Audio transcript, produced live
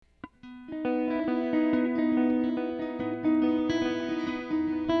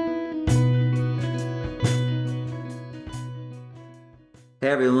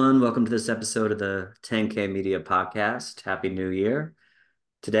Everyone, welcome to this episode of the 10K Media Podcast. Happy New Year.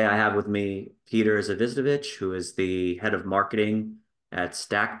 Today I have with me Peter Zawistowicz, who is the head of marketing at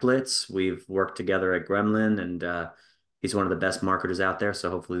StackBlitz. We've worked together at Gremlin, and he's one of the best marketers out there. So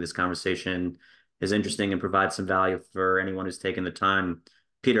hopefully this conversation is interesting and provides some value for anyone who's taken the time.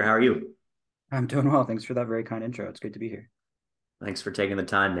 Peter, how are you? I'm doing well. Thanks for that very kind intro. It's great to be here. Thanks for taking the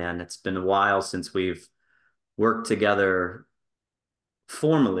time, man. It's been a while since we've worked together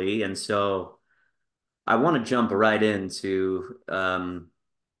formally, and so I want to jump right into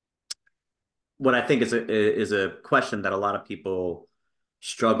what I think is a question that a lot of people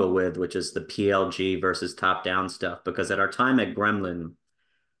struggle with, which is the PLG versus top-down stuff. Because at our time at Gremlin,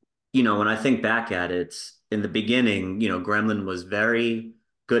 when I think back at it, in the beginning, Gremlin was very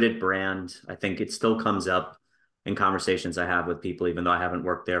good at brand. I think it still comes up in conversations I have with people, even though I haven't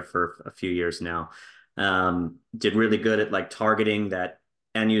worked there for a few years now. Did really good at like targeting that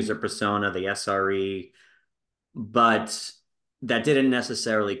end user persona, the SRE, but that didn't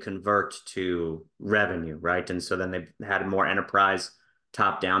necessarily convert to revenue, right? And so then they had a more enterprise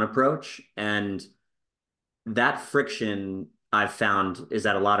top-down approach. And that friction I've found is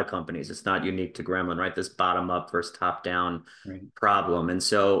at a lot of companies. It's not unique to Gremlin, right? This bottom-up versus top-down Right. problem. And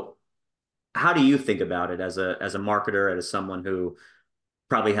so how do you think about it as a marketer, as someone who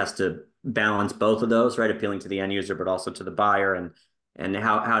probably has to balance both of those, right? Appealing to the end user, but also to the buyer. And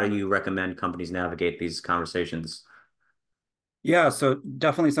how do you recommend companies navigate these conversations? Yeah, so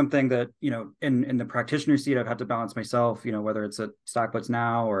definitely something that, in the practitioner seat, I've had to balance myself, whether it's at StackBlitz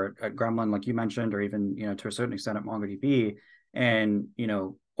now or at Gremlin, like you mentioned, or even, to a certain extent at MongoDB. And,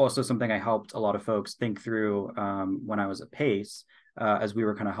 also something I helped a lot of folks think through when I was at Pace, as we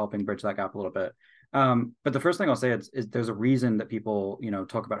were kind of helping bridge that gap a little bit. But the first thing I'll say is there's a reason that people,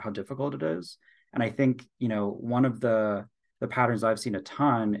 talk about how difficult it is. And I think, one of the patterns I've seen a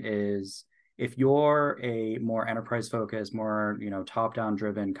ton is if you're a more enterprise focused, more top down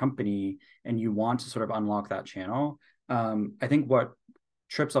driven company, and you want to sort of unlock that channel, I think what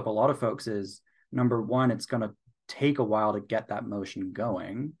trips up a lot of folks is number one, it's going to take a while to get that motion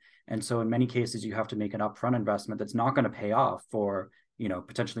going, and so in many cases you have to make an upfront investment that's not going to pay off for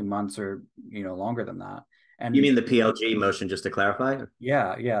potentially months or longer than that. You And mean the PLG motion, just to clarify?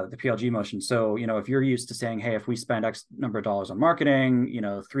 yeah, the PLG motion. So, if you're used to saying, hey, if we spend X number of dollars on marketing,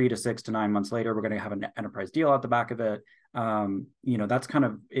 3 to 6 to 9 months later, we're going to have an enterprise deal at the back of it. That's kind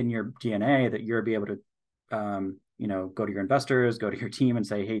of in your DNA that you're be able to, go to your investors, go to your team and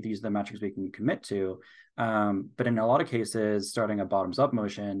say, hey, these are the metrics we can commit to. But in a lot of cases, starting a bottoms up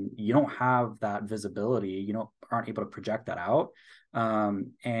motion, you don't have that visibility. Aren't able to project that out.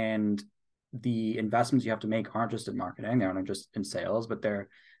 And the investments you have to make aren't just in marketing, they aren't just in sales, but they're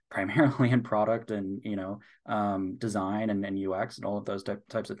primarily in product and design and UX and all of those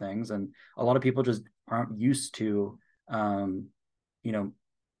types of things. And a lot of people just aren't used to you know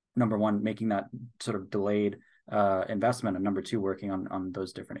number one, making that sort of delayed investment, and number two, working on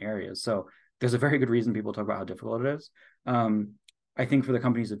those different areas. So there's a very good reason people talk about how difficult it is. I think for the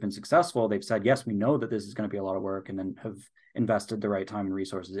companies that have been successful, they've said, yes, we know that this is going to be a lot of work, and then have invested the right time and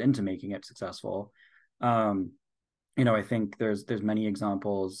resources into making it successful. I think there's many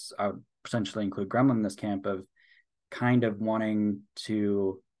examples. I would potentially include Gremlin in this camp of kind of wanting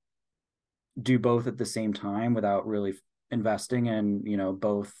to do both at the same time without really investing in,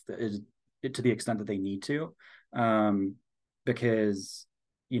 both is to the extent that they need to. Because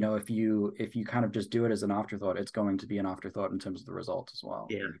if you kind of just do it as an afterthought, it's going to be an afterthought in terms of the result as well.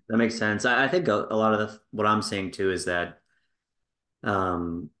 Yeah, that makes sense. I think a lot of what I'm seeing too is that,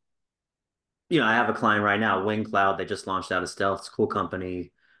 um, I have a client right now, Wing Cloud. They just launched out of stealth. It's a cool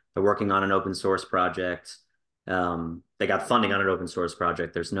company. They're working on an open source project. They got funding on an open source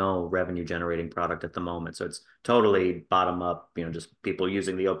project. There's no revenue generating product at the moment. So it's totally bottom up, just people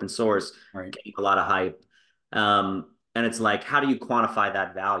using the open source, Right. getting a lot of hype. And it's like, how do you quantify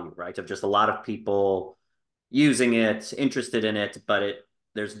that value, right? Of just a lot of people using it, interested in it, but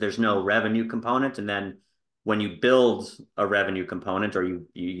there's no revenue component. And then when you build a revenue component, or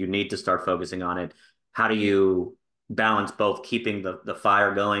you need to start focusing on it, how do you balance both keeping the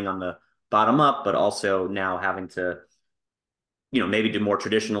fire going on the bottom up, but also now having to, maybe do more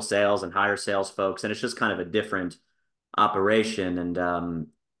traditional sales and hire sales folks. And it's just kind of a different operation. And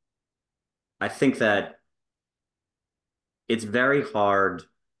I think that it's very hard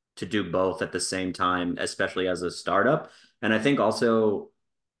to do both at the same time, especially as a startup. And I think also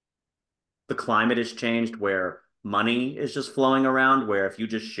the climate has changed where money is just flowing around, where if you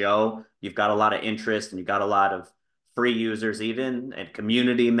just show you've got a lot of interest and you've got a lot of free users even and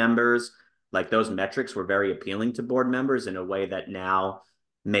community members, like those metrics were very appealing to board members in a way that now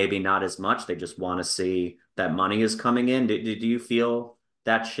maybe not as much. They just want to see that money is coming in. Do you feel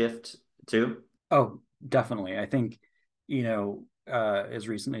that shift too? Oh, definitely. I think, as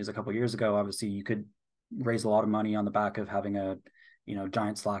recently as a couple of years ago, obviously you could raise a lot of money on the back of having a,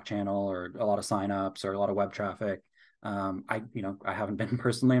 giant Slack channel or a lot of signups or a lot of web traffic. I haven't been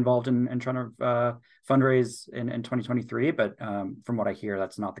personally involved in trying to fundraise in 2023, but from what I hear,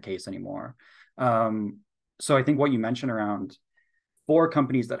 that's not the case anymore. So I think what you mentioned around for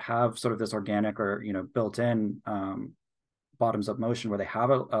companies that have sort of this organic or built in bottoms up motion where they have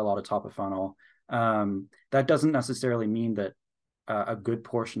a lot of top of funnel, that doesn't necessarily mean that a good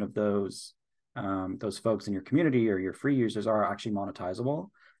portion of those folks in your community or your free users are actually monetizable.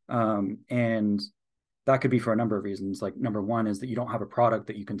 And that could be for a number of reasons. Like number one is that you don't have a product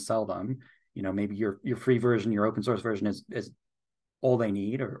that you can sell them. Maybe your free version, your open source version is all they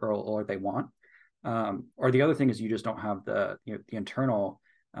need or all they want. Or the other thing is you just don't have the internal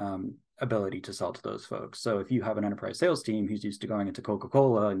ability to sell to those folks. So if you have an enterprise sales team who's used to going into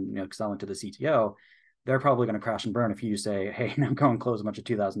Coca-Cola and selling to the CTO, they're probably going to crash and burn if you say, "Hey, now go and close a bunch of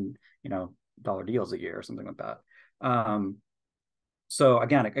 $2,000 deals a year," or something like that. So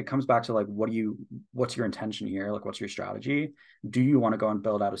again, it comes back to like, what's your intention here? Like, what's your strategy? Do you want to go and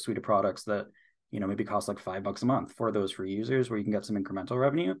build out a suite of products that maybe cost like $5 a month for those free users where you can get some incremental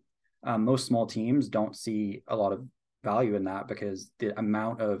revenue? Most small teams don't see a lot of value in that because the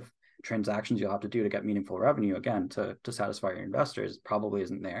amount of transactions you'll have to do to get meaningful revenue, again, to satisfy your investors probably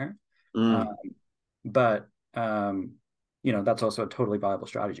isn't there. Mm. Um, but that's also a totally viable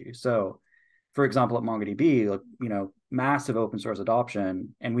strategy. So for example, at MongoDB, like, massive open source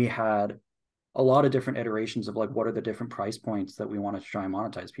adoption, and we had a lot of different iterations of like what are the different price points that we wanted to try and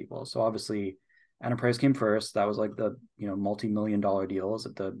monetize people. So obviously enterprise came first. That was like the multi-million-dollar deals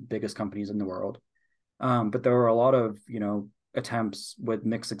at the biggest companies in the world. But there were a lot of attempts with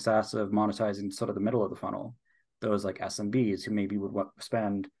mixed success of monetizing sort of the middle of the funnel. Those like SMBs who maybe would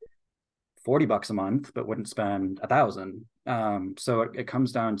spend $40 a month but wouldn't spend 1,000. So it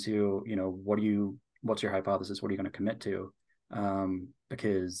comes down to what's your hypothesis? What are you going to commit to?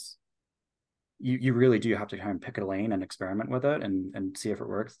 Because you really do have to kind of pick a lane and experiment with it and see if it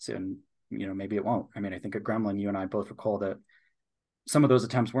works, and maybe it won't. I mean, I think at Gremlin you and I both recall that some of those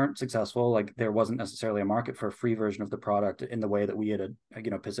attempts weren't successful. Like there wasn't necessarily a market for a free version of the product in the way that we had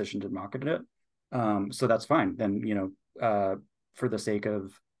positioned and marketed it. So that's fine then. For the sake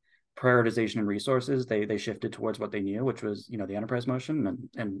of prioritization and resources, they shifted towards what they knew, which was the enterprise motion,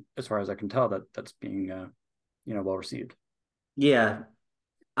 and as far as I can tell, that's being well received. Yeah,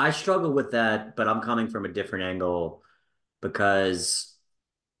 I struggle with that, but I'm coming from a different angle because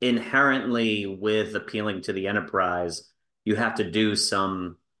inherently with appealing to the enterprise, you have to do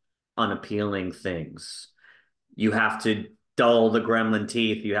some unappealing things. You have to dull the gremlin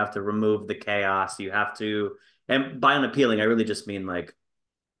teeth, you have to remove the chaos, you have to, and by unappealing, I really just mean like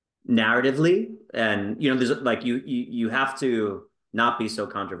narratively, and there's like you have to not be so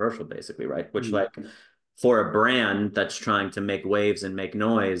controversial basically, right? Which Mm. like for a brand that's trying to make waves and make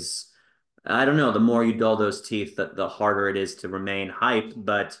noise, I don't know, the more you dull those teeth, the harder it is to remain hype.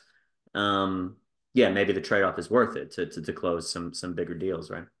 But yeah, maybe the trade-off is worth it to close some bigger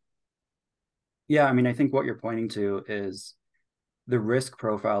deals, right? Yeah, I mean, I think what you're pointing to is the risk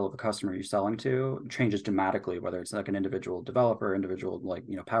profile of the customer you're selling to changes dramatically, whether it's like an individual developer, individual like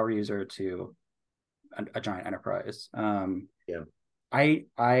power user to a giant enterprise. Yeah.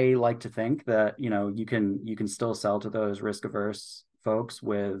 I like to think that you can still sell to those risk averse folks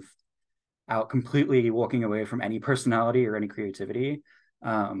without completely walking away from any personality or any creativity.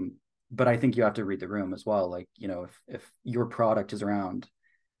 But I think you have to read the room as well. Like if your product is around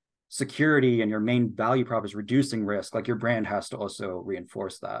security and your main value prop is reducing risk, like your brand has to also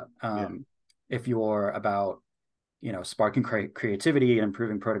reinforce that. Yeah. If you're about sparking creativity and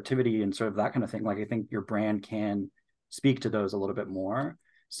improving productivity and sort of that kind of thing, like I think your brand can speak to those a little bit more.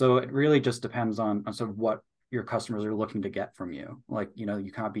 So it really just depends on sort of what your customers are looking to get from you. Like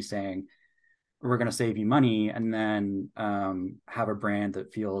you can't be saying we're going to save you money and then have a brand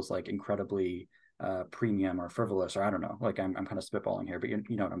that feels like incredibly premium or frivolous, or I don't know, like I'm kind of spitballing here, but you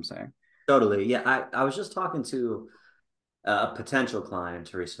know what I'm saying. Totally. Yeah, I was just talking to a potential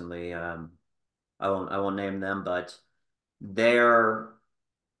client recently. I won't name them, but they're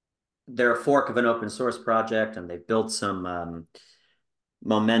they're a fork of an open source project, and they built some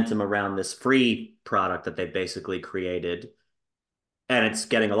momentum around this free product that they basically created, and it's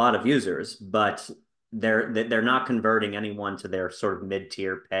getting a lot of users, but they're not converting anyone to their sort of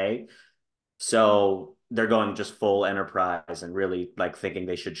mid-tier pay. So they're going just full enterprise and really like thinking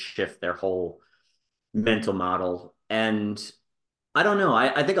they should shift their whole mental model. And I don't know.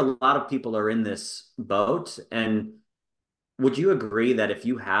 I think a lot of people are in this boat. And would you agree that if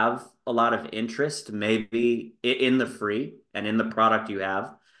you have a lot of interest, maybe in the free and in the product you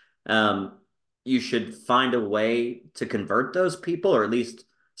have, um, you should find a way to convert those people, or at least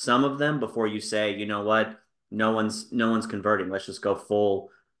some of them, before you say, you know what, no one's converting. Let's just go full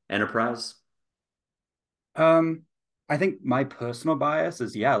enterprise. Um, I think my personal bias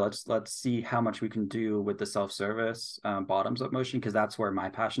is, yeah, let's see how much we can do with the self-service bottoms up motion, because that's where my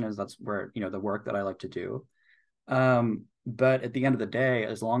passion is. That's where, the work that I like to do. But at the end of the day,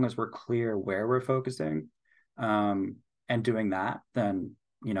 as long as we're clear where we're focusing, um, and doing that, then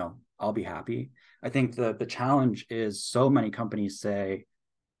I'll be happy. I think the challenge is so many companies say,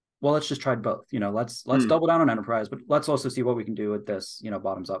 well, let's just try both. Let's Hmm. double down on enterprise, but let's also see what we can do with this,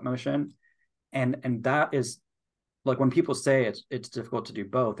 bottoms up motion. And that is, like, when people say it's difficult to do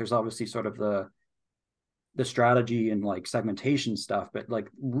both, there's obviously sort of the strategy and like segmentation stuff, but like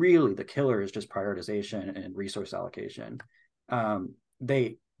really the killer is just prioritization and resource allocation.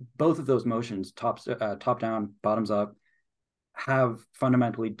 They both of those motions, top down, bottoms up, have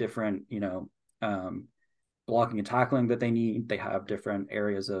fundamentally different, blocking and tackling that they need. They have different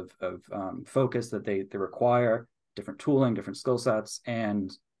areas of focus that they require, different tooling, different skill sets,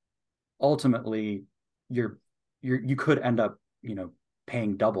 and ultimately you're you could end up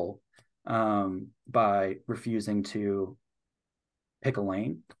paying double by refusing to pick a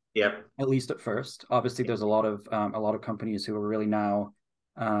lane, Yep. at least at first. Obviously there's a lot of companies who are really now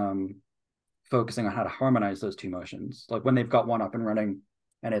um, focusing on how to harmonize those two motions. Like when they've got one up and running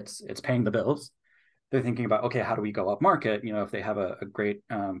and it's paying the bills, they're thinking about, okay, how do we go up market? If they have a great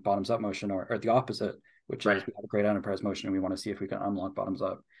bottoms up motion, or the opposite, which is Right. we have a great enterprise motion and we want to see if we can unlock bottoms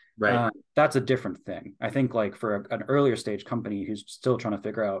up. Right. That's a different thing. I think, like, for an earlier stage company who's still trying to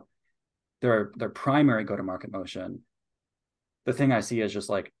figure out their primary go to market motion, the thing I see is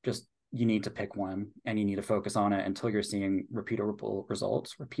just you need to pick one and you need to focus on it until you're seeing repeatable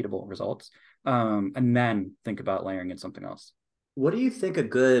results, and then think about layering in something else. What do you think a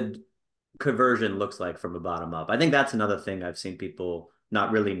good conversion looks like from a bottom up? I think that's another thing I've seen people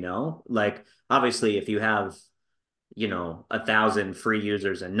not really know. Like, obviously, if you have, 1,000 free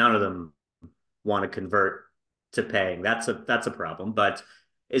users and none of them want to convert to paying, that's a problem. But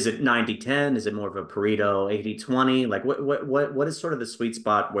is it 90-10? Is it more of a Pareto 80-20? Like, what is sort of the sweet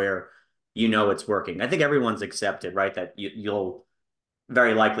spot where it's working? I think everyone's accepted, right? That you'll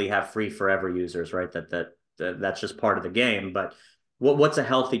very likely have free forever users, right? That's just part of the game. But what's a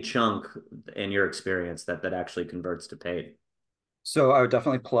healthy chunk in your experience that actually converts to paid? So I would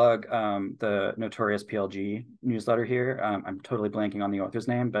definitely plug the Notorious PLG newsletter here. I'm totally blanking on the author's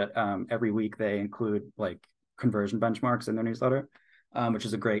name, but every week they include like conversion benchmarks in their newsletter, which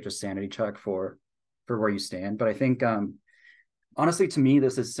is a great just sanity check for where you stand. But I think, honestly, to me,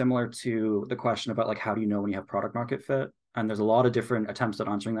 this is similar to the question about like how do you know when you have product market fit. And there's a lot of different attempts at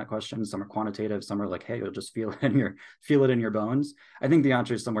answering that question. Some are quantitative, some are like, hey, you'll just feel it in your bones. I think the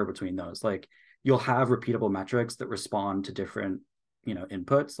answer is somewhere between those. Like, you'll have repeatable metrics that respond to different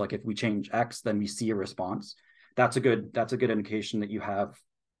inputs. Like if we change X, then we see a response. That's a good indication that you have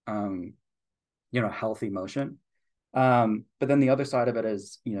healthy motion. But then the other side of it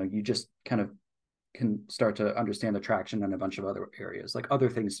is, you just kind of can start to understand the traction in a bunch of other areas. Like other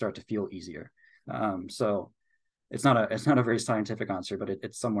things start to feel easier. So it's not a very scientific answer, but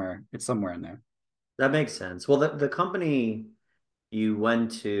it's somewhere in there. That makes sense. Well, the company you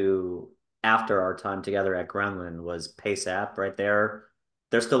went to after our time together at Gremlin was PaceApp, right there.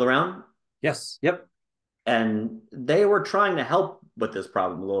 They're still around, Yes. Yep. and they were trying to help with this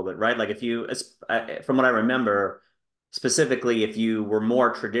problem a little bit, right? Like if you, from what I remember, specifically, if you were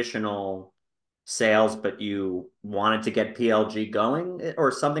more traditional sales, but you wanted to get PLG going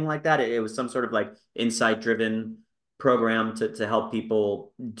or something like that, it was some sort of like insight driven program to help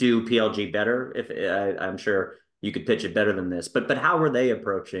people do PLG better. If I'm sure you could pitch it better than this, but how were they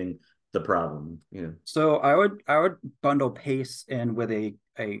approaching the problem? So I would bundle Pace in with a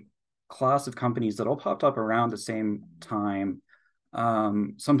class of companies that all popped up around the same time.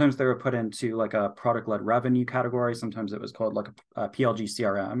 Sometimes they were put into like a product led revenue category. Sometimes it was called like a PLG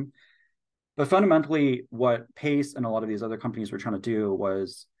CRM. But fundamentally, what Pace and a lot of these other companies were trying to do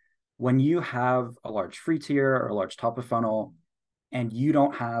was, when you have a large free tier or a large top of funnel and you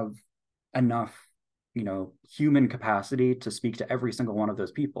don't have enough, human capacity to speak to every single one of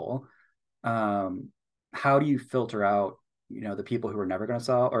those people, um, how do you filter out, the people who are never going to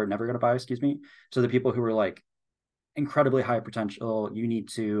sell or never going to buy, excuse me, so the people who are like incredibly high potential, you need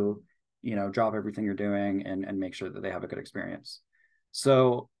to, drop everything you're doing and make sure that they have a good experience.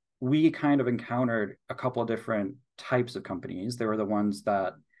 So we kind of encountered a couple of different types of companies. There were the ones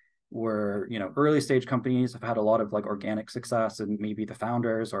that were, early stage companies, have had a lot of like organic success, and maybe the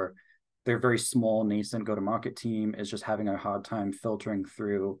founders or their very small nascent go-to-market team is just having a hard time filtering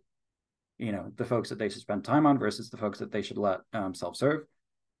through, the folks that they should spend time on versus the folks that they should let self-serve.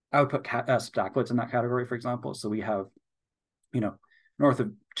 I would put StackBlitz in that category, for example. So we have, north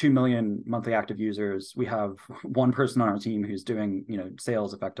of 2 million monthly active users. We have one person on our team who's doing,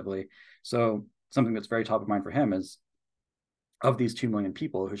 sales effectively. So something that's very top of mind for him is, of these 2 million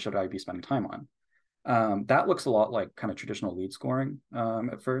people, who should I be spending time on? That looks a lot like kind of traditional lead scoring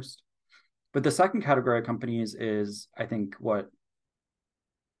at first. But the second category of companies is, I think, what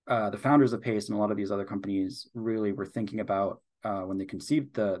the founders of Pace and a lot of these other companies really were thinking about when they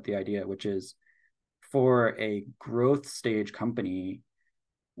conceived the idea, which is for a growth stage company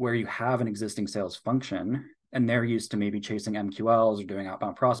where you have an existing sales function and they're used to maybe chasing MQLs or doing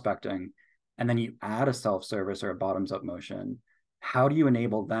outbound prospecting, and then you add a self-service or a bottoms-up motion. How do you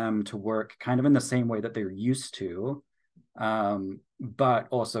enable them to work kind of in the same way that they're used to, but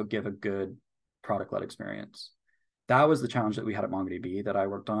also give a good product-led experience? That was the challenge that we had at MongoDB that I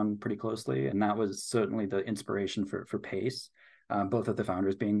worked on pretty closely, and that was certainly the inspiration for Pace, both of the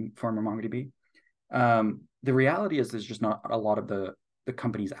founders being former MongoDB. The reality is there's just not a lot of the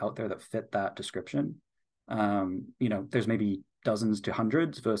companies out there that fit that description. There's maybe dozens to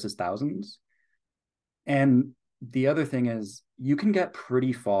hundreds versus thousands. And the other thing is you can get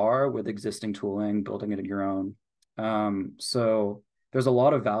pretty far with existing tooling, building it at your own. So there's a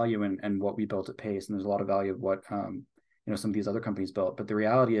lot of value in what we built at Pace, and there's a lot of value of what some of these other companies built. But the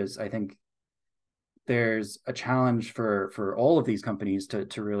reality is, I think there's a challenge for all of these companies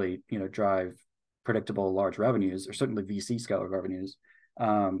to really drive predictable large revenues, or certainly VC scale revenues,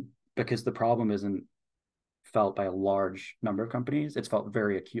 because the problem isn't felt by a large number of companies. It's felt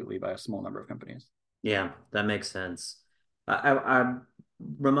very acutely by a small number of companies. Yeah, that makes sense. I'm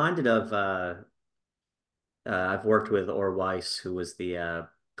reminded of I've worked with Or Weiss, who was the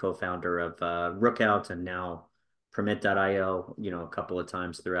co-founder of Rookout and now Permit.io, a couple of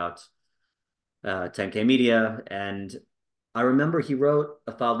times throughout 10K Media. And I remember he wrote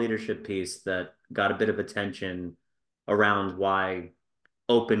a thought leadership piece that got a bit of attention around why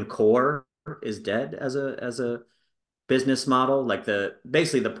open core is dead as a business model. Like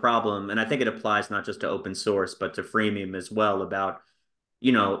basically the problem, and I think it applies not just to open source, but to freemium as well, about,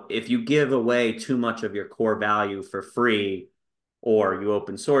 if you give away too much of your core value for free, or you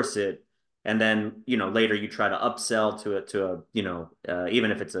open source it, and then, later you try to upsell to it to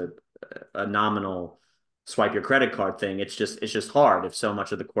even if it's a nominal swipe your credit card thing, it's just hard if so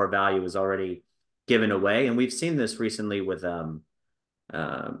much of the core value is already given away. And we've seen this recently with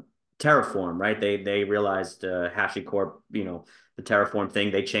Terraform, right? They realized HashiCorp, the Terraform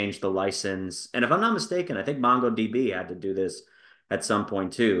thing, they changed the license. And if I'm not mistaken, I think MongoDB had to do this at some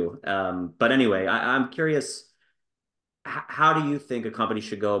point too. But anyway, I'm curious, how do you think a company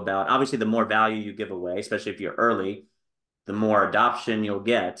should go about? Obviously, the more value you give away, especially if you're early, the more adoption you'll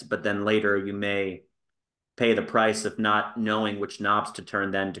get. But then later you may pay the price of not knowing which knobs to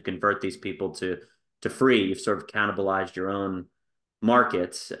turn then to convert these people to free. You've sort of cannibalized your own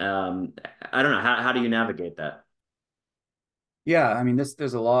market. I don't know. How do you navigate that? Yeah, I mean,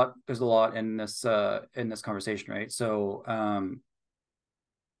 there's a lot in this conversation, right? So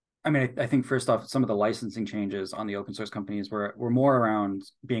I mean, I think first off, some of the licensing changes on the open source companies were more around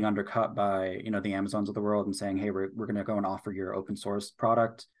being undercut by, the Amazons of the world and saying, hey, we're going to go and offer your open source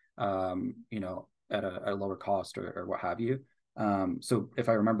product, at a lower cost or what have you. So if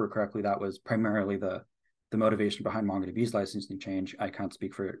I remember correctly, that was primarily the motivation behind MongoDB's licensing change. I can't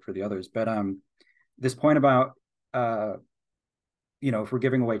speak for the others, but this point about if we're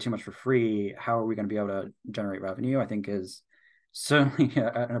giving away too much for free, how are we going to be able to generate revenue? I think is certainly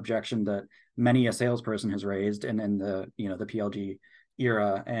an objection that many a salesperson has raised in the the PLG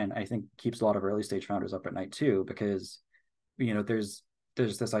era, and I think keeps a lot of early stage founders up at night too, because there's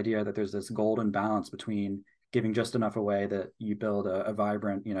this idea that there's this golden balance between giving just enough away that you build a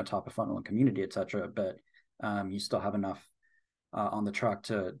vibrant top of funnel and community, etc., but you still have enough on the truck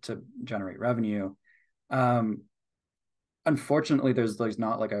to generate revenue. Unfortunately, there's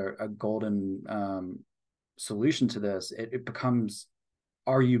not like a golden solution to this. It becomes,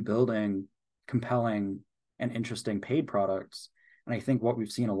 are you building compelling and interesting paid products? And I think what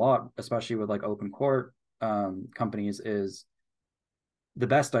we've seen a lot, especially with like open core companies, is the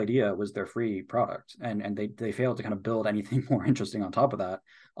best idea was their free product, and they failed to kind of build anything more interesting on top of that.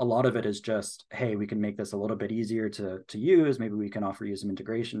 A lot of it is just, hey, we can make this a little bit easier to use. Maybe we can offer you some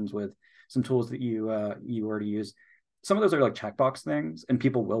integrations with some tools that you already use. some of those are like checkbox things, and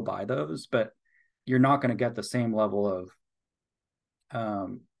people will buy those, but you're not going to get the same level of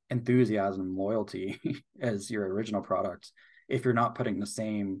enthusiasm, loyalty as your original product if you're not putting the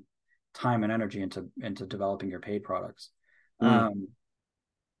same time and energy into developing your paid products. Mm,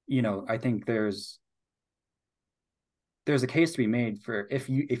 Um, I think there's a case to be made for if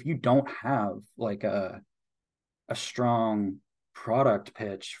you don't have like a strong product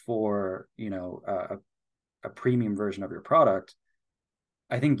pitch for a premium version of your product.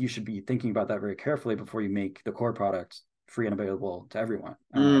 I think you should be thinking about that very carefully before you make the core product free and available to everyone.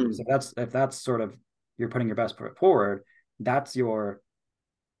 Because mm, if that's sort of you're putting your best foot forward, that's your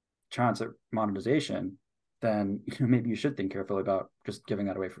chance at monetization. Then maybe you should think carefully about just giving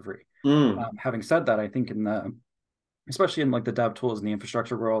that away for free. mm. Having said that, I think especially in like the dev tools and the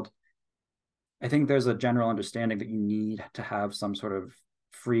infrastructure world, I think there's a general understanding that you need to have some sort of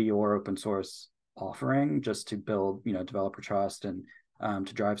free or open source offering just to build, developer trust and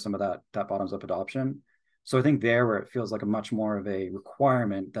to drive some of that bottoms up adoption. So I think there where it feels like a much more of a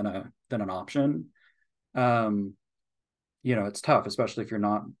requirement than an option. Um, it's tough, especially if you're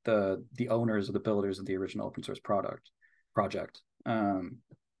not the owners or the builders of the original open source project.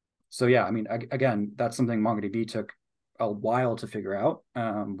 So yeah, I mean, again, that's something MongoDB took a while to figure out.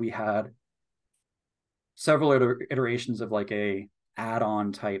 We had several iterations of like a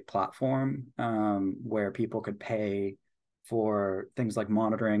add-on type platform where people could pay for things like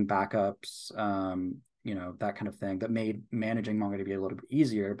monitoring backups, that kind of thing that made managing MongoDB a little bit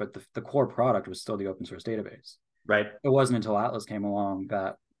easier, but the core product was still the open source database. Right. It wasn't until Atlas came along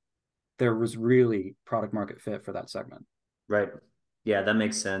that there was really product market fit for that segment. Right. Yeah, that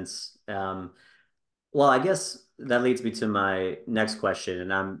makes sense. Well, I guess that leads me to my next question,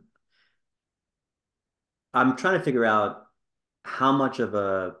 and I'm trying to figure out how much of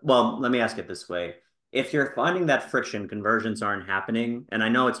a, well, let me ask it this way. If you're finding that friction, conversions aren't happening, and I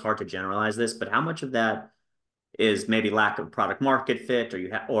know it's hard to generalize this, but how much of that is maybe lack of product market fit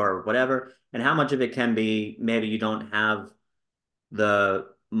or or whatever, and how much of it can be maybe you don't have the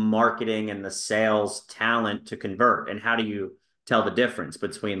marketing and the sales talent to convert, and how do you tell the difference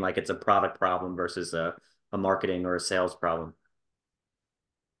between like it's a product problem versus a marketing or a sales problem?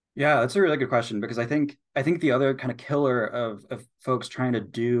 Yeah, that's a really good question because I think the other kind of killer of folks trying to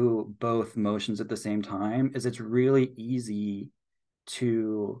do both motions at the same time is it's really easy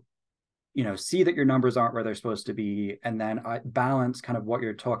to see that your numbers aren't where they're supposed to be, and then balance kind of what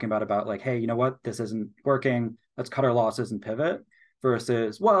you're talking about like, hey, you know what, this isn't working, let's cut our losses and pivot,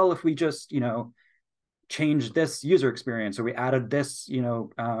 versus, well, if we just change this user experience, or we added this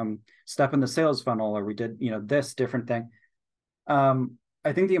step in the sales funnel, or we did this different thing.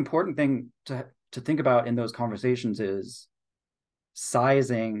 I think the important thing to think about in those conversations is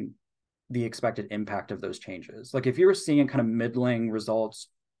sizing the expected impact of those changes. Like if you're seeing kind of middling results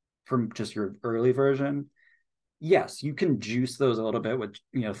from just your early version, yes, you can juice those a little bit with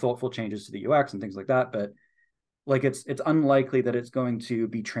thoughtful changes to the UX and things like that. But like it's unlikely that it's going to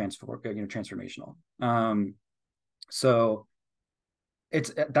be transformational. So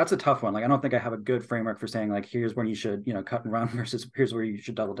that's a tough one. Like I don't think I have a good framework for saying like here's when you should cut and run versus here's where you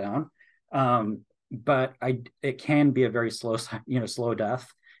should double down. But it can be a very slow death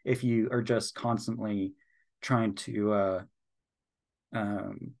if you are just constantly trying to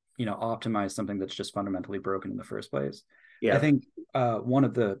optimize something that's just fundamentally broken in the first place. I Yeah. think one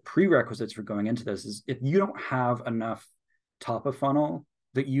of the prerequisites for going into this is if you don't have enough top of funnel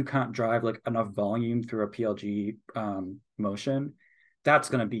that you can't drive like enough volume through a PLG motion, that's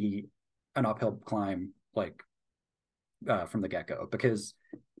going to be an uphill climb like from the get-go, because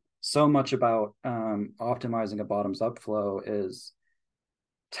so much about optimizing a bottoms up flow is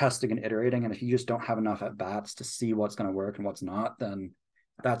testing and iterating, and if you just don't have enough at bats to see what's going to work and what's not, then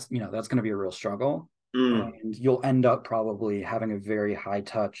that's going to be a real struggle, Mm. and you'll end up probably having a very high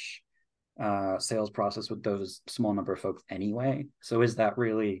touch sales process with those small number of folks anyway. So is that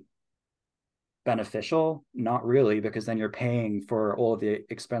really beneficial? Not really, because then you're paying for all of the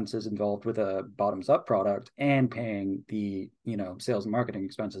expenses involved with a bottoms up product and paying the sales and marketing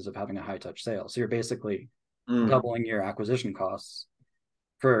expenses of having a high touch sale. So you're basically Mm. doubling your acquisition costs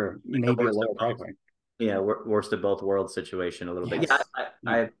for Like the maybe a worst of lower price both. point. Yeah, worst of both worlds situation a little bit. Yeah, Yes.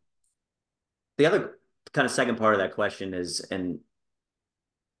 Yeah. the other kind of second part of that question is, and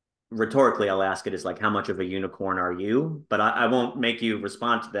rhetorically I'll ask it, is like how much of a unicorn are you? But I won't make you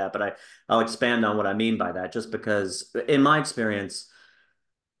respond to that, but I'll expand on what I mean by that, just because in my experience,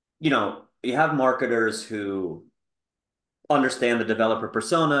 you have marketers who understand the developer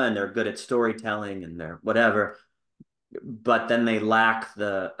persona and they're good at storytelling and they're whatever. but then they lack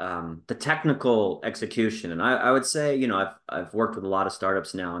the technical execution. And I would say, you know, I've worked with a lot of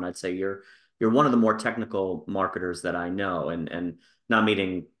startups now, and I'd say you're one of the more technical marketers that I know, and not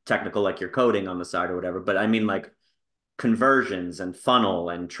meaning technical like you're coding on the side or whatever, but I mean like conversions and funnel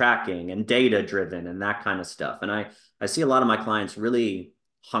and tracking and data driven and that kind of stuff. And I see a lot of my clients really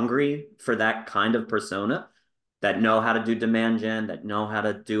hungry for that kind of persona that know how to do demand gen, that know how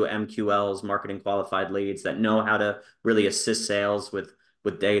to do MQLs, marketing qualified leads, that know how to really assist sales with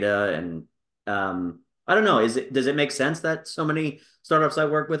data. And I don't know, does it make sense that so many startups I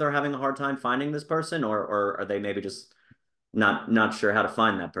work with are having a hard time finding this person, or are they maybe just not sure how to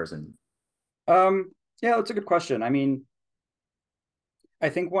find that person? Um, yeah, that's a good question. I mean, I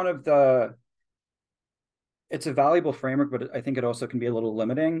think one of the it's a valuable framework, but I think it also can be a little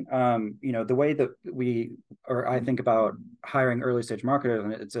limiting. The way that I think about hiring early stage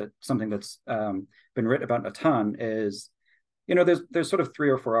marketers, and something that's been written about a ton, is there's sort of 3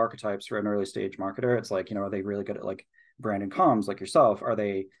 or 4 archetypes for an early stage marketer. It's like, are they really good at like brand and comms like yourself? Are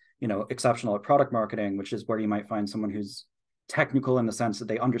they, exceptional at product marketing, which is where you might find someone who's technical in the sense that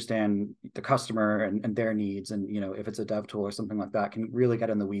they understand the customer and their needs, and if it's a dev tool or something like that, can really get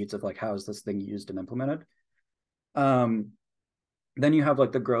in the weeds of like how is this thing used and implemented. um then you have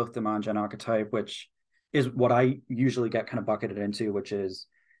like the growth demand gen archetype, which is what I usually get kind of bucketed into, which is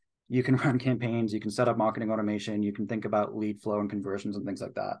you can run campaigns, you can set up marketing automation, you can think about lead flow and conversions and things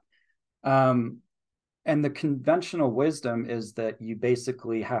like that. And the conventional wisdom is that you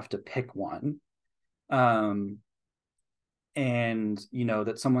basically have to pick one. um and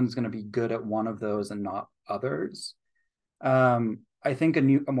that someone's going to be good at one of those and not others. I think a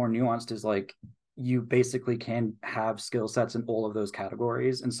more nuanced is like you basically can have skill sets in all of those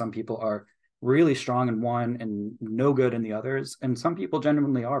categories, and some people are really strong in one and no good in the others, and some people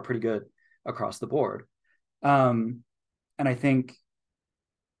genuinely are pretty good across the board. And I think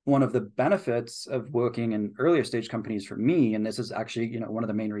one of the benefits of working in earlier stage companies for me, and this is actually one of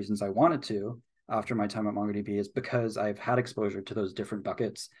the main reasons I wanted to after my time at MongoDB, is because I've had exposure to those different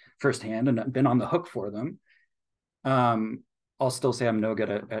buckets firsthand and been on the hook for them. I'll still say I'm no good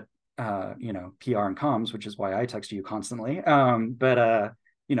at PR and comms, which is why I text you constantly. But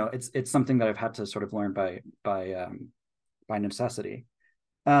it's something that I've had to sort of learn by necessity.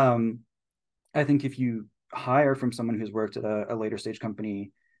 I think if you hire from someone who's worked at a later stage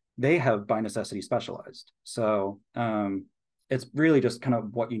company, they have by necessity specialized. So it's really just kind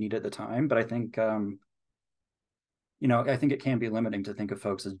of what you need at the time. But I think I think it can be limiting to think of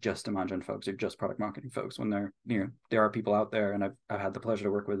folks as just demand gen folks or just product marketing folks, when there are people out there, and I've had the pleasure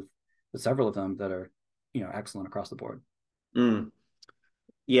to work with several of them that are excellent across the board. Mm.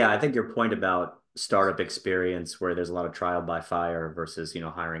 Yeah, I think your point about startup experience where there's a lot of trial by fire versus,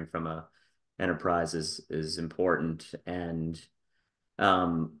 hiring from a enterprise is important. And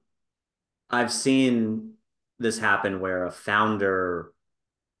um, I've seen this happen where a founder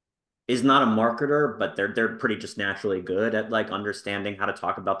is not a marketer, but they're pretty just naturally good at like understanding how to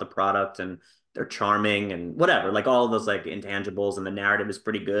talk about the product, and they're charming and whatever, like all of those like intangibles, and the narrative is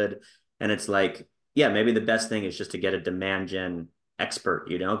pretty good. And it's like, yeah, maybe the best thing is just to get a demand gen expert,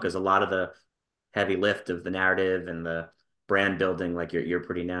 because a lot of the heavy lift of the narrative and the brand building, like you're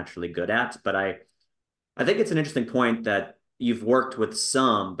pretty naturally good at. But I think it's an interesting point that you've worked with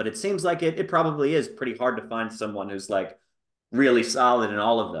some, but it seems like it probably is pretty hard to find someone who's like really solid in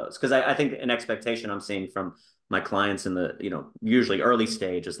all of those. Because I think an expectation I'm seeing from my clients in the, usually early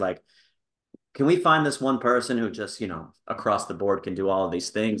stage is like, can we find this one person who just, across the board can do all of these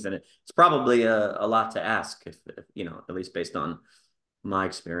things? And it's probably a lot to ask, if, at least based on my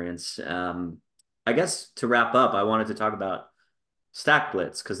experience. I guess to wrap up, I wanted to talk about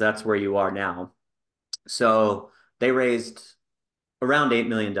StackBlitz because that's where you are now. So they raised around $8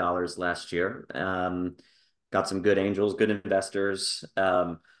 million last year. Got some good angels, good investors.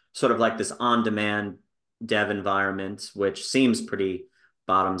 Sort of like this on-demand dev environment, which seems pretty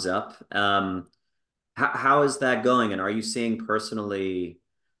bottoms up. How is that going? And are you seeing personally?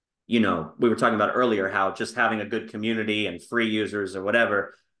 We were talking about earlier how just having a good community and free users or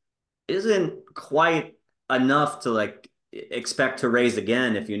whatever isn't quite enough to like expect to raise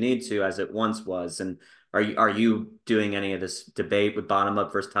again if you need to, as it once was. And are you doing any of this debate with bottom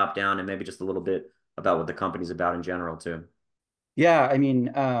up versus top down, and maybe just a little bit about what the company's about in general too? Yeah, I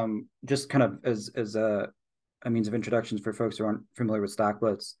mean, just kind of as a means of introductions for folks who aren't familiar with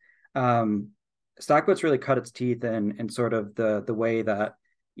StackBlitz. Um, StackBlitz really cut its teeth in sort of the way that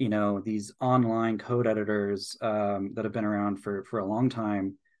these online code editors that have been around for a long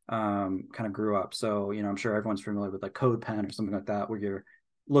time kind of grew up. So I'm sure everyone's familiar with like CodePen or something like that, where you're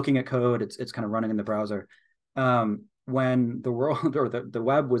looking at code, it's kind of running in the browser. when the world or the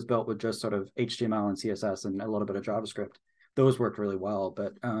web was built with just sort of HTML and CSS and a little bit of JavaScript, those worked really well.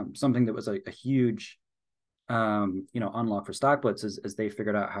 But something that was a huge unlock for StackBlitz is they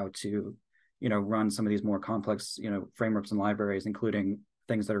figured out how to, run some of these more complex, frameworks and libraries, including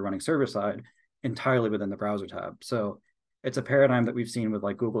things that are running server side entirely within the browser tab. So it's a paradigm that we've seen with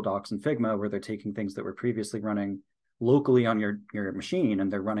like Google Docs and Figma, where they're taking things that were previously running locally on your machine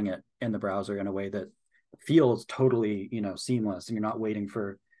and they're running it in the browser in a way that feels totally, seamless, and you're not waiting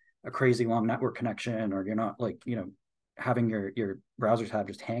for a crazy long network connection, or you're not like, having your browser tab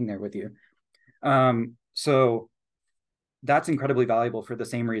just hang there with you. So that's incredibly valuable for the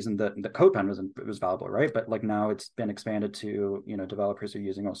same reason that the CodePen was valuable, right? But like now it's been expanded to, developers are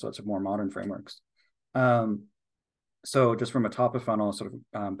using all sorts of more modern frameworks. So just from a top of funnel sort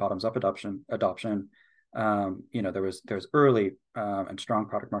of bottoms up adoption, there's early and strong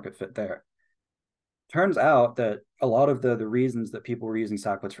product market fit there. Turns out that a lot of the reasons that people were using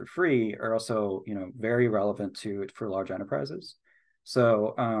StackBlitz for free are also, very relevant for large enterprises.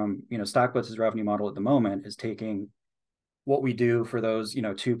 So, StackBlitz's revenue model at the moment is taking what we do for those,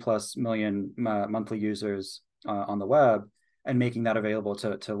 2+ million monthly users on the web and making that available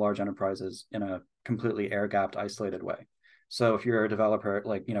to large enterprises in a completely air-gapped, isolated way. So if you're a developer at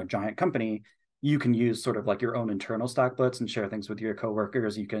like, giant company, you can use sort of like your own internal StackBlitz and share things with your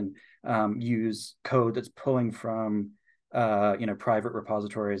coworkers. You can use code that's pulling from private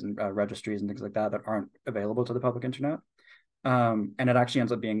repositories and registries and things like that aren't available to the public internet. And it actually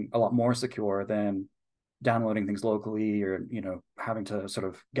ends up being a lot more secure than downloading things locally, or having to sort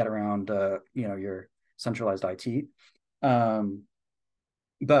of get around your centralized IT.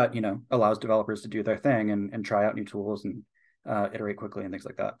 But allows developers to do their thing and try out new tools and iterate quickly and things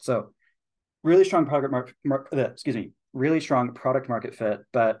like that. So really strong really strong product market fit,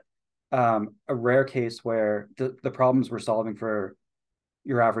 but a rare case where the problems we're solving for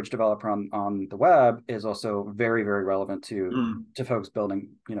your average developer on the web is also very, very relevant to folks building,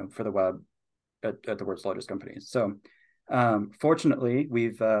 for the web at the world's largest companies. So fortunately,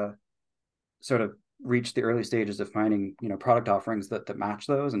 we've sort of reached the early stages of finding, product offerings that match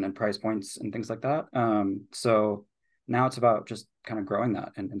those, and then price points and things like that. So now it's about just kind of growing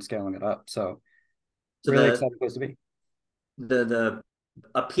that and scaling it up. So really exciting place to be. The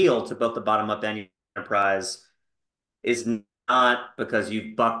appeal to both the bottom up and enterprise is not because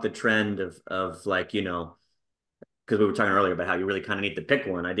you've bucked the trend of like, because we were talking earlier about how you really kind of need to pick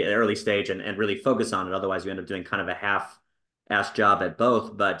one idea at early stage and really focus on it. Otherwise, you end up doing kind of a half-assed job at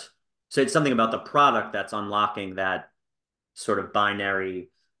both. But so it's something about the product that's unlocking that sort of binary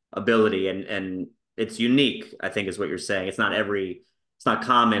ability, and it's unique, I think, is what you're saying. It's not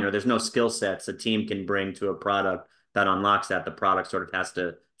common, or there's no skill sets a team can bring to a product that unlocks that. The product sort of has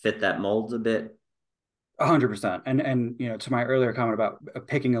to fit that mold a bit. 100%. And to my earlier comment about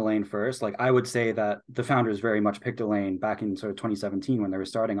picking a lane first, like I would say that the founders very much picked a lane back in sort of 2017 when they were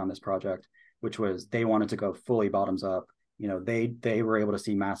starting on this project, which was they wanted to go fully bottoms up. They were able to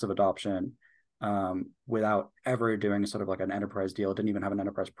see massive adoption without ever doing sort of like an enterprise deal. Didn't even have an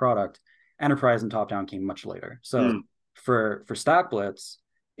enterprise product. Enterprise and top down came much later. So for StackBlitz,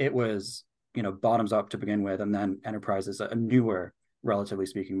 it was bottoms up to begin with, and then enterprise is a newer, relatively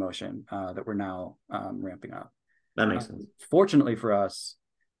speaking, motion that we're now ramping up. That makes sense. Fortunately for us,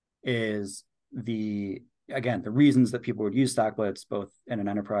 is the reasons that people would use StackBlitz both in an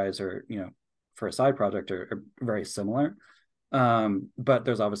enterprise or for a side project are very similar. But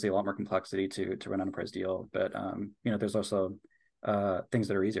there's obviously a lot more complexity to an enterprise deal. But there's also things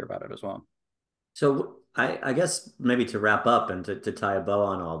that are easier about it as well. So I guess maybe to wrap up and to tie a bow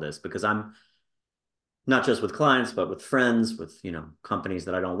on all this, because I'm not just with clients, but with friends, with, companies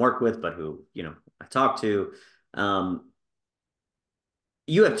that I don't work with, but who, I talk to.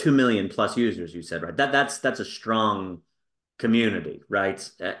 You have 2 million plus users, you said, right? That's a strong community, right?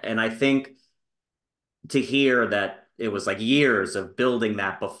 And I think to hear that it was like years of building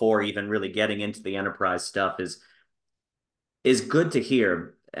that before even really getting into the enterprise stuff is good to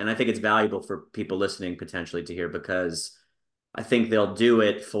hear. And I think it's valuable for people listening potentially to hear, because I think they'll do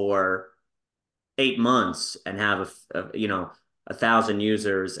it for 8 months and have 1,000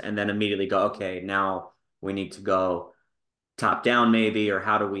 users, and then immediately go, okay, now we need to go top down maybe, or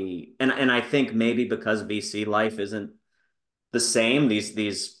how do we? And I think maybe because VC life isn't the same,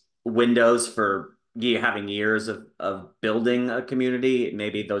 these windows for having years of building a community,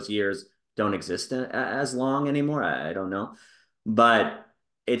 maybe those years don't exist as long anymore. I don't know, but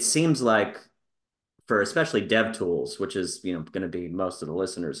it seems like for especially dev tools, which is going to be most of the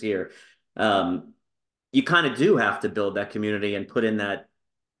listeners here, you kind of do have to build that community and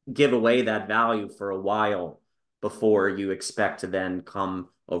give away that value for a while before you expect to then come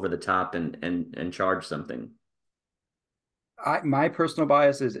over the top and charge something? My personal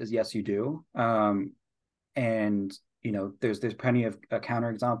bias is yes, you do. And there's plenty of counter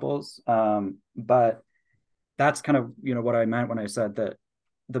examples. But that's kind of what I meant when I said that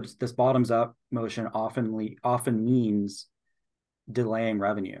this bottoms up motion often means delaying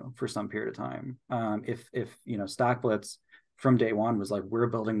revenue for some period of time. If StackBlitz from day one was like, we're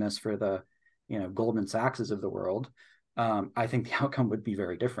building this for the Goldman Sachs's of the world, I think the outcome would be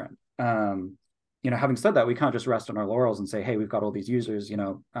very different. Having said that, we can't just rest on our laurels and say, hey, we've got all these users,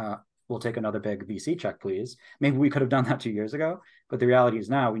 we'll take another big VC check, please. Maybe we could have done that 2 years ago, but the reality is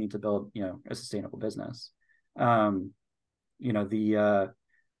now we need to build, a sustainable business. I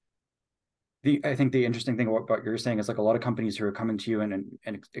think the interesting thing about what you're saying is like a lot of companies who are coming to you and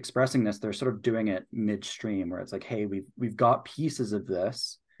expressing this, they're sort of doing it midstream where it's like, hey, we've got pieces of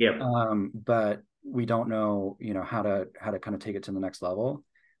this, Yep. but we don't know, how to kind of take it to the next level.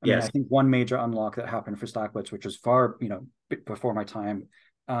 I mean, I Yes. think one major unlock that happened for StackBlitz, which was far, before my time,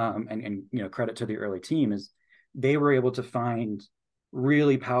 and credit to the early team, is they were able to find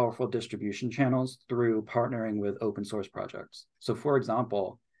really powerful distribution channels through partnering with open source projects. So, for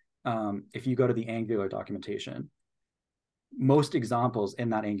example, if you go to the Angular documentation, most examples in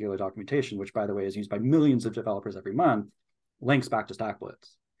that Angular documentation, which by the way is used by millions of developers every month, links back to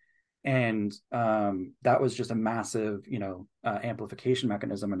StackBlitz. And that was just a massive, amplification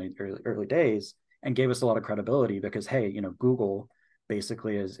mechanism in the early days, and gave us a lot of credibility because, hey, Google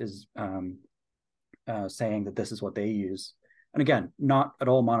basically is saying that this is what they use. And again, not at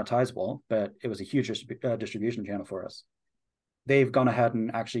all monetizable, but it was a huge distribution channel for us. They've gone ahead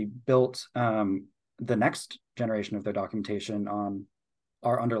and actually built the next generation of their documentation on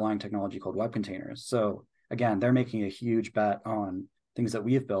our underlying technology called web containers. So again, they're making a huge bet on things that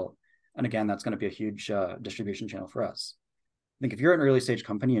we've built. And again, that's going to be a huge distribution channel for us. I think if you're an early stage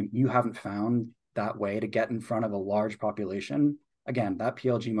company and you haven't found that way to get in front of a large population, again, that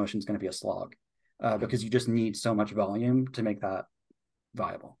PLG motion is going to be a slog because you just need so much volume to make that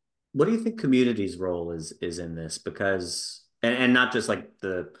viable. What do you think community's role is in this? Because and not just like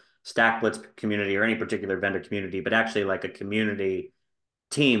the StackBlitz community or any particular vendor community, but actually like a community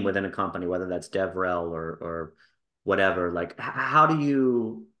team within a company, whether that's DevRel or whatever. Like, how do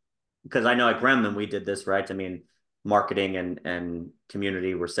you? Because I know at Gremlin we did this, right? I mean, marketing and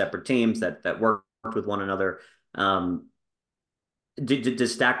community were separate teams that worked with one another. Does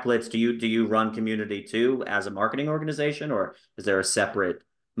StackBlitz, do you run community too as a marketing organization, or is there a separate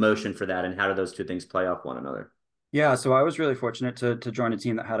motion for that? And how do those two things play off one another? Yeah, so I was really fortunate to join a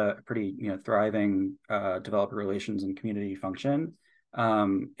team that had a pretty thriving developer relations and community function.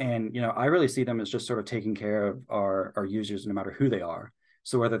 And I really see them as just sort of taking care of our users no matter who they are.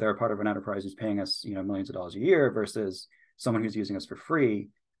 So whether they're a part of an enterprise who's paying us millions of dollars a year versus someone who's using us for free,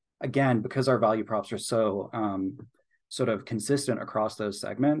 again, because our value props are so sort of consistent across those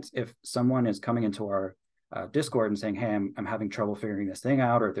segments, if someone is coming into our Discord and saying, hey, I'm having trouble figuring this thing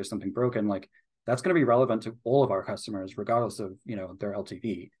out, or if there's something broken, like that's going to be relevant to all of our customers, regardless of their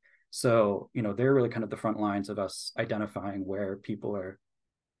LTV. So they're really kind of the front lines of us identifying where people are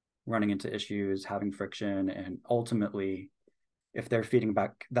running into issues, having friction, and ultimately, if they're feeding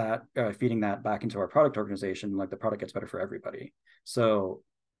that back into our product organization, like the product gets better for everybody. So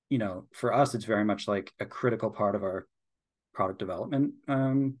for us, it's very much like a critical part of our product development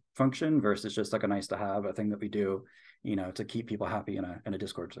function versus just like a nice to have, a thing that we do to keep people happy in a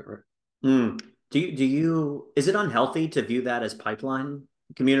Discord server. Mm. Is it unhealthy to view that as pipeline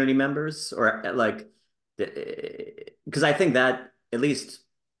community members, or like, because I think that at least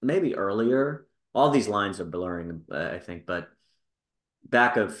maybe earlier, all these lines are blurring, I think, but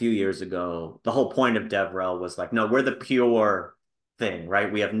back a few years ago, the whole point of DevRel was like, no, we're the pure thing,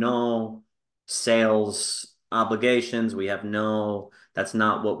 right? We have no sales obligations. That's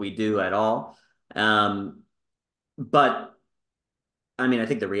not what we do at all. But I mean, I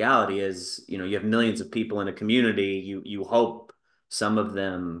think the reality is, you have millions of people in a community. You hope some of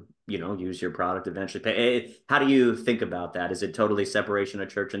them, use your product eventually. How do you think about that? Is it totally separation of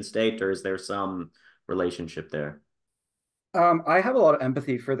church and state, or is there some relationship there? I have a lot of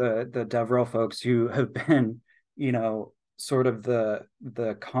empathy for the DevRel folks who have been, sort of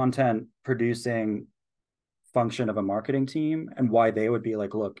the content producing function of a marketing team, and why they would be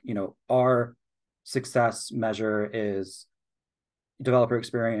like, look, our success measure is developer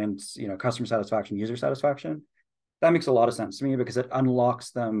experience, customer satisfaction, user satisfaction. That makes a lot of sense to me because it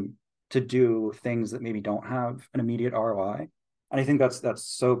unlocks them to do things that maybe don't have an immediate ROI. And I think that's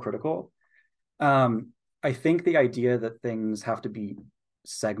so critical. I think the idea that things have to be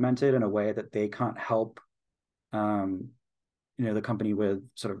segmented in a way that they can't help the company with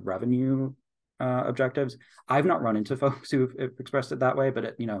sort of revenue objectives. I've not run into folks who've expressed it that way,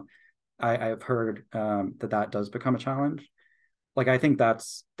 but I've heard that does become a challenge. Like I think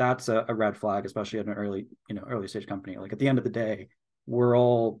that's a red flag, especially at an early stage company. Like at the end of the day, we're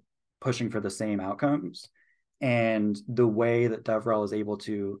all pushing for the same outcomes, and the way that DevRel is able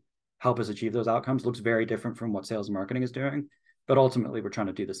to help us achieve those outcomes looks very different from what sales and marketing is doing. But ultimately, we're trying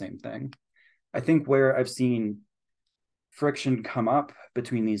to do the same thing. I think where I've seen friction come up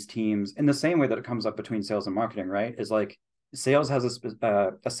between these teams in the same way that it comes up between sales and marketing, right? Is like sales has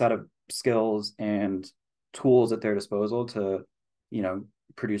a set of skills and tools at their disposal to,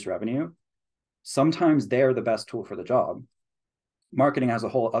 produce revenue. Sometimes they're the best tool for the job. Marketing has a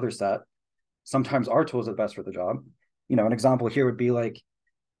whole other set. Sometimes our tools are the best for the job. An example here would be like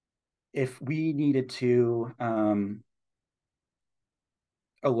if we needed to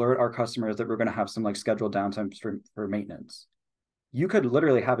alert our customers that we're going to have some like scheduled downtime for maintenance. You could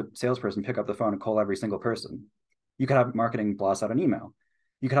literally have a salesperson pick up the phone and call every single person. You could have marketing blast out an email.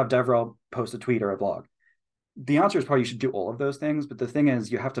 You could have DevRel post a tweet or a blog. The answer is probably you should do all of those things, but the thing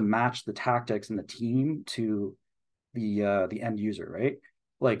is you have to match the tactics and the team to the end user, right?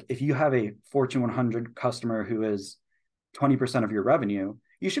 Like if you have a Fortune 100 customer who is 20% of your revenue,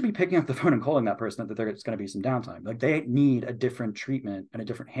 you should be picking up the phone and calling that person that there's going to be some downtime. Like they need a different treatment and a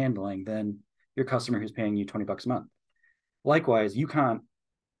different handling than your customer who's paying you $20 a month. Likewise, you can't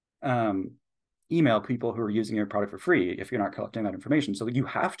email people who are using your product for free if you're not collecting that information. So you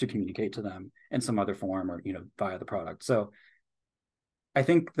have to communicate to them in some other form or via the product. So I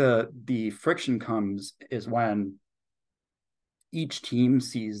think the friction comes is when each team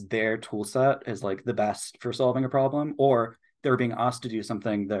sees their tool set as like the best for solving a problem, or they're being asked to do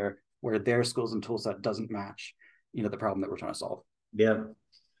something there where their skills and tool set doesn't match, the problem that we're trying to solve. Yeah,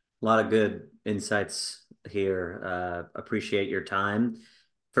 a lot of good insights here. Appreciate your time.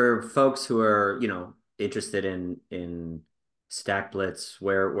 For folks who are, interested in StackBlitz,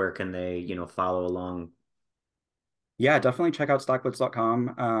 where can they, follow along? Yeah, definitely check out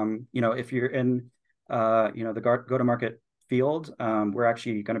stackblitz.com. If you're in the go-to-market field, we're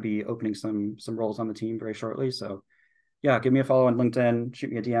actually going to be opening some roles on the team very shortly. So yeah, give me a follow on LinkedIn,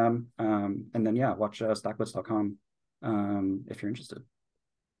 shoot me a DM, and then yeah, watch stackblitz.com if you're interested.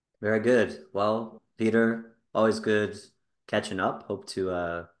 Very good. Well, Peter, always good catching up. Hope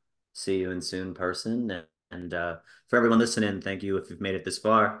to see you in soon person. And for everyone listening, thank you if you've made it this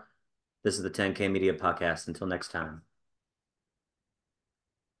far. This is the 10K Media Podcast. Until next time.